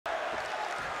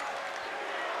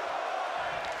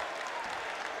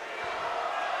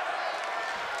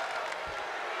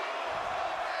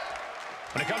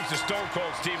When it comes to Stone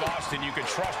Cold Steve Austin, you can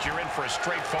trust you're in for a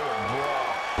straightforward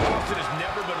brawl. Austin has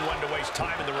never been one to waste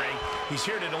time in the ring. He's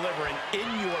here to deliver an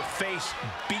in-your-face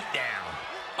beatdown.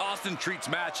 Austin treats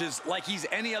matches like he's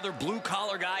any other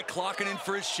blue-collar guy clocking in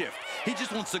for his shift. He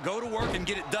just wants to go to work and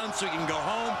get it done so he can go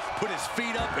home, put his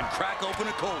feet up, and crack open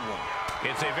a cold one.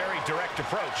 It's a very direct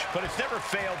approach, but it's never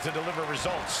failed to deliver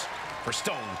results for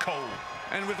Stone Cold.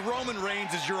 And with Roman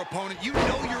Reigns as your opponent, you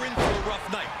know you're in for a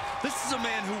rough night. This is a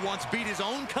man who once beat his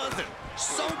own cousin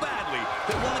so badly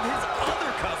that one of his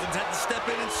other cousins had to step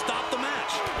in and stop the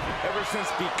match. Ever since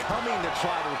becoming the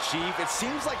tribal chief, it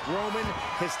seems like Roman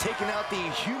has taken out the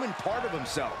human part of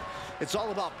himself. It's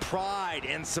all about pride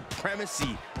and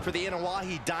supremacy for the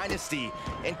Anoa'i dynasty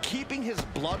and keeping his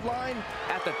bloodline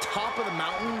at the top of the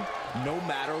mountain no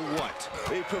matter what.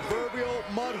 The proverbial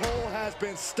mud hole has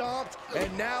been stomped,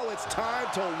 and now it's time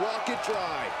to walk it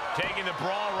dry. Taking the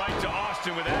brawl right to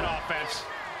Austin with that offense.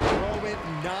 Roman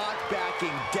not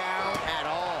backing down at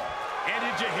all. And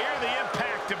did you hear the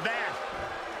impact of that?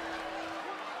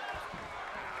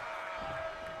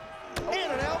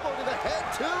 And an elbow to the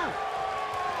head, too.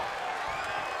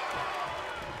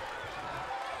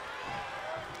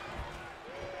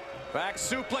 Back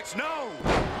suplex, no!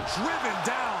 Driven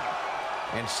down.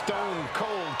 And Stone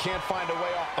Cold can't find a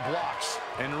way off the blocks.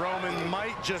 And Roman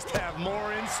might just have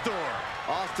more in store.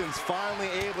 Austin's finally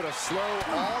able to slow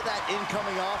all that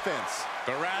incoming offense.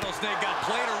 The rattlesnake got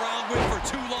played around with for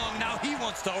too long. Now he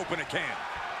wants to open a can.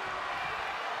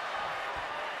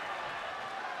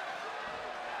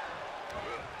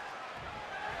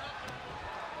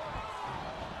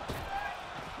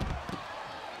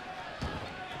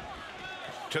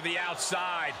 To the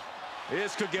outside.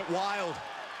 This could get wild.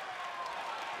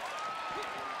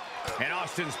 And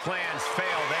Austin's plans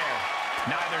fail there.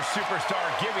 Neither superstar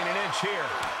giving an inch here.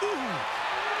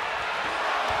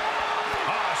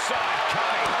 Saw it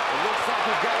coming. It looks like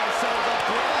we've got ourselves a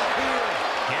brawl here.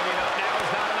 Giving up now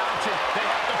is not an option. They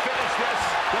have to finish this.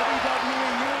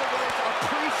 WWE Universe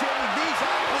appreciating these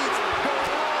athletes go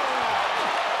on.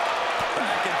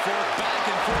 Back and forth,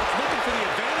 looking for the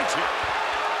advantage here.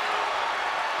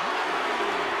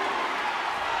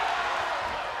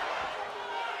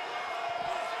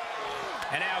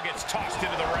 And now gets tossed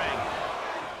into the ring.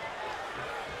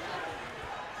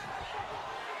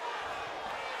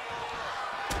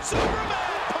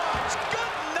 Superman punch!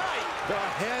 Good night! The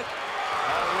head.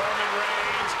 Roman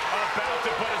Reigns about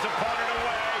to put his opponent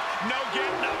away. No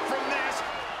getting up from this.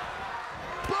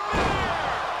 Boom!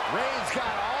 Reigns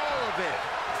got all of it.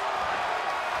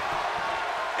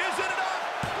 Is it enough?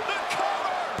 The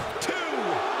cover! 2.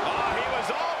 Oh, he was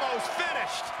almost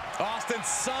finished. Austin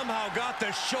somehow got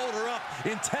the shoulder up.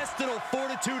 Intestinal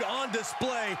fortitude on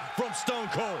display from Stone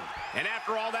Cold. And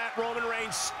after all that, Roman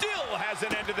Reigns still has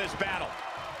an end to this battle.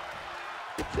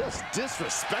 Just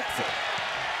disrespectful.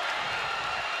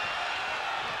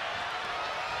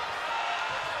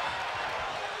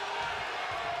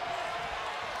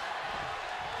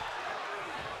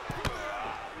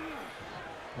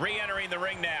 Re-entering the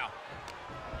ring now.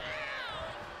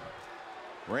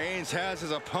 Reigns has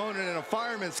his opponent in a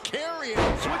fireman's carry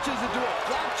and switches into a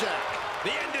flapjack.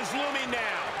 The end is looming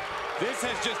now. This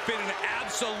has just been an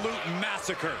absolute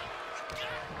massacre.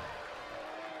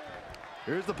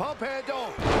 Here's the pump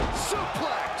handle.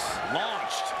 Suplex.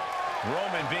 Launched.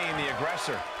 Roman being the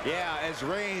aggressor. Yeah, as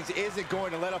Reigns isn't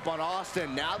going to let up on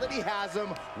Austin now that he has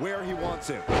him where he wants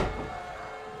him.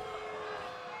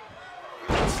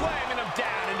 Slamming him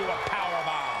down into a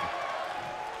powerbomb.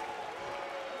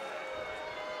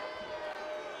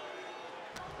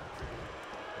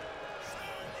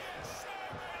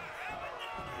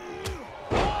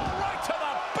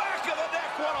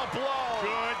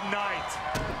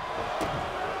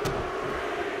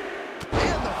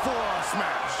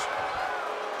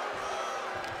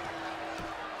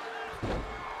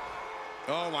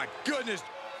 Oh, my goodness.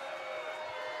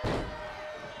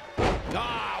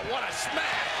 Ah, what a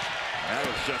smash. That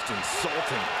was just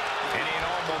insulting. Any and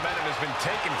all momentum has been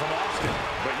taken from Austin,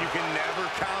 but you can never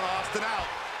count Austin out.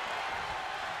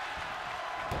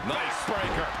 Nice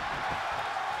breaker.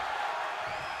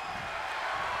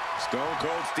 Stone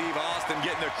Cold Steve Austin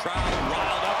getting the crowd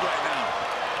riled up right now.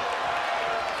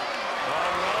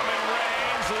 Roman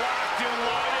Reigns locked and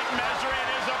loaded, measuring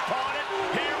his opponent.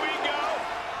 Here we go.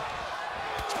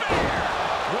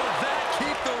 Will that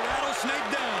keep the rattlesnake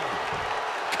down?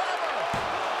 Cover.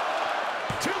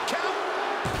 2 count.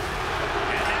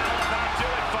 And that'll about do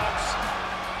it, folks.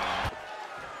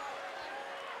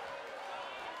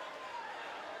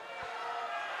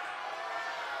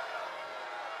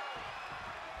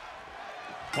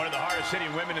 One of the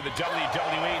hardest-hitting women in the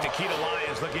WWE, Nikkita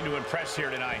Lyons, looking to impress here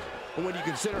tonight. And when you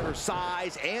consider her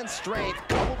size and strength,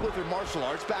 coupled with her martial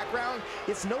arts background,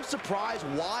 it's no surprise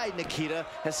why Nikkita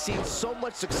has seen so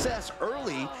much success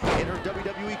early in her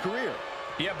WWE career.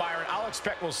 Yeah, Byron, I'll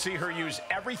expect we'll see her use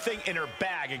everything in her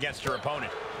bag against her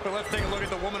opponent. But let's take a look at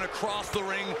the woman across the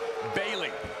ring, Bayley.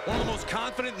 One of the most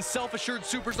confident and self-assured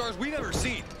superstars we've ever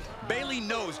seen. Bayley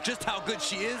knows just how good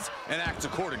she is and acts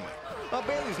accordingly. Well,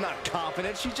 Bayley's not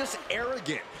confident, she's just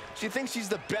arrogant. She thinks she's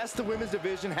the best the women's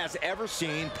division has ever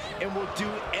seen and will do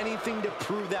anything to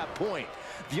prove that point.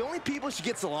 The only people she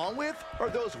gets along with are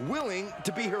those willing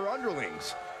to be her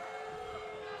underlings.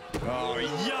 Oh,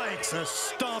 yikes, a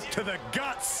stomp to the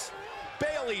guts.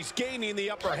 Bayley's gaining the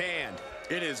upper hand.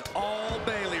 It is all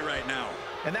Bayley right now.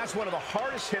 And that's one of the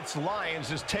hardest hits Lyons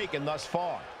has taken thus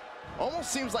far.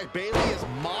 Almost seems like Bayley is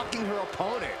mocking her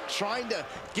opponent, trying to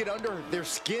get under their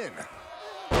skin.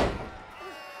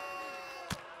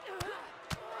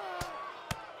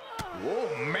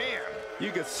 Whoa, man.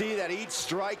 You could see that each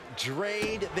strike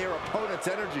drained their opponent's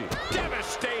energy.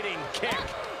 Devastating kick.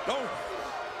 Oh.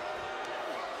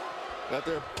 Got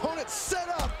their opponent set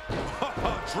up.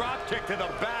 Drop kick to the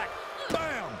back.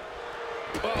 Bam.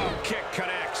 Oh, kick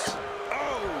connects.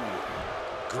 Oh.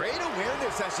 Great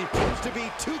awareness as she proves to be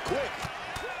too quick.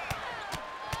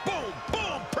 Boom,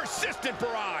 boom, persistent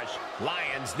barrage.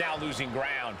 Lyons now losing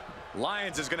ground.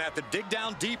 Lyons is going to have to dig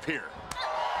down deep here.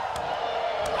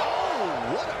 Oh,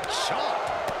 what a chop.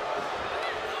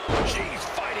 She's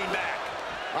fighting back.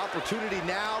 Opportunity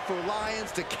now for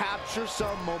Lyons to capture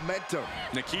some momentum.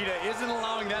 Nikkita isn't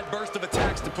allowing that burst of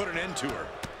attacks to put an end to her.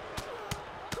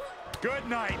 Good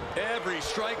night. Every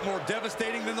strike more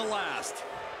devastating than the last.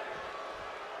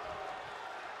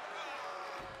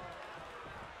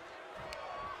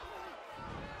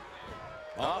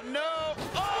 Oh, no.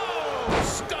 Oh,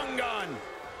 stun gun.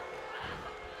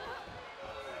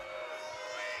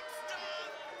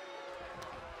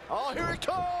 Oh, here it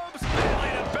comes.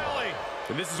 Belly to belly.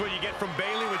 And this is what you get from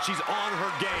Bayley when she's on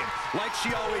her game. Like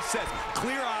she always says,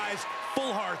 clear eyes,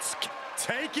 full hearts,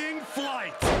 taking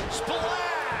flight.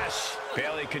 Splash.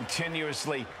 Bayley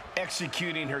continuously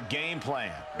executing her game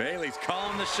plan. Bayley's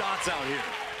calling the shots out here.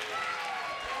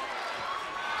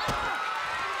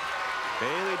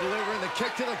 Bayley delivering the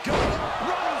kick to the gut.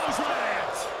 Rose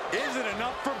lands. Is it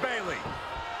enough for Bayley?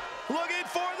 Looking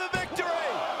for the victory.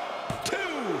 2.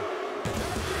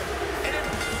 An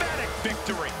emphatic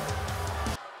victory.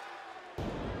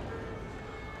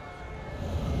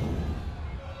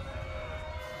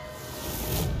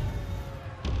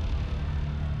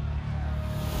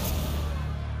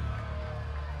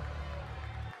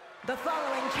 The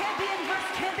following champion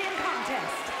versus champion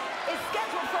contest is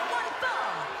scheduled for one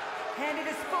fall, and it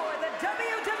is for the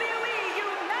WWE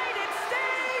United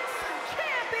States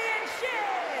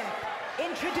Championship.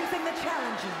 Introducing the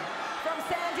challenger from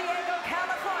San Diego,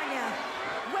 California,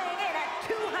 weighing in at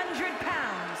 200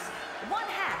 pounds, one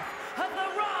half of the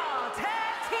Raw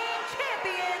Tag Team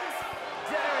Champions,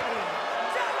 Dirty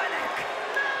Dominik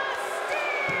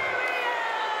Mysterio.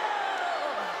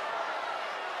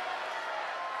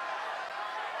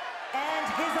 And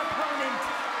his opponent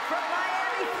from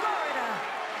Miami, Florida,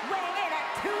 weighing in at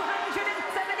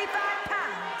 275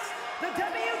 pounds, the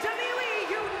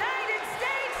WWE United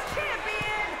States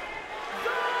Champion,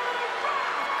 The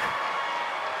Rock.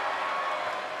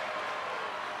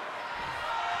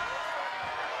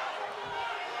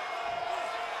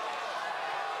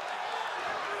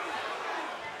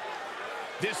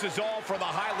 This is all for the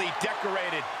highly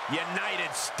decorated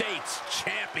United States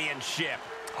Championship.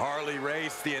 Harley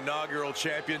Race, the inaugural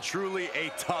champion, truly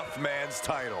a tough man's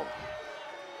title.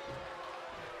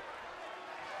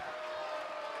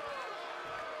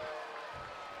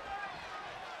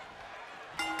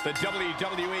 The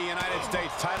WWE United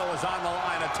States title is on the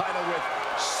line, a title with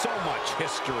so much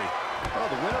history. Oh,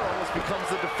 the winner almost becomes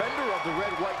the defender of the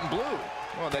red, white, and blue.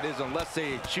 Well, that is unless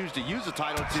they choose to use the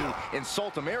title to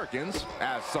insult Americans,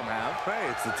 as some have. Hey,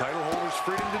 it's the title holder's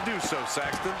freedom to do so,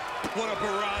 Saxton. What a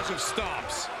barrage of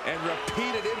stomps. And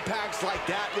repeated impacts like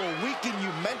that will weaken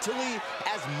you mentally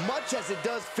as much as it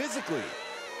does physically.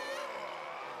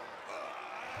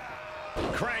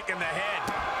 Crank in the head.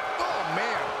 Oh,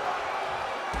 man.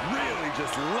 Really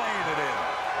just laying it in.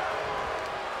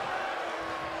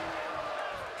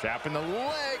 Trapping the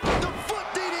leg. The foot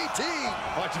DDT.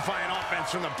 Electrifying offense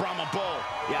from the Brahma Bull.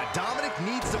 Yeah, Dominik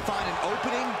needs to find an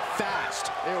opening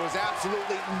fast. There was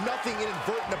absolutely nothing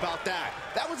inadvertent about that.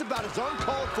 That was about as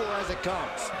uncalled for as it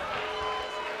comes.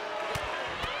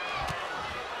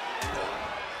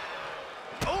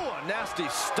 Oh, a nasty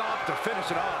stop to finish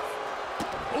it off.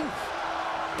 Oof.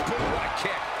 Big right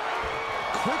kick.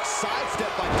 Quick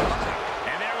sidestep by Dominik.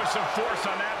 And there was some force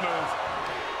on that move.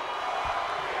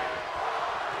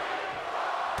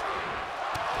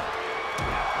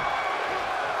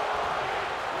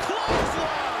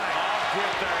 Clothesline! Off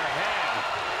with their head.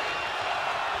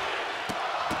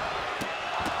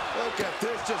 Look at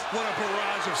this, just what a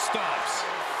barrage of stops.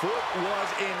 Foot was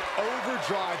in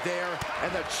overdrive there,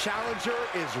 and the challenger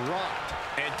is rocked.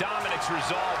 And Dominik's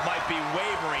resolve might be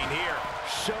wavering here.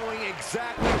 Showing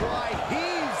exactly why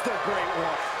he's the Great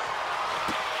One.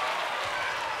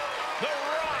 The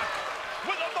Rock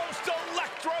with the most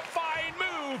electrifying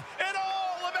move in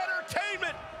all of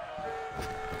entertainment.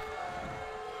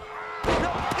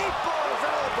 No, he falls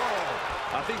elbow.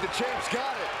 I think the champ's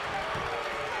got it.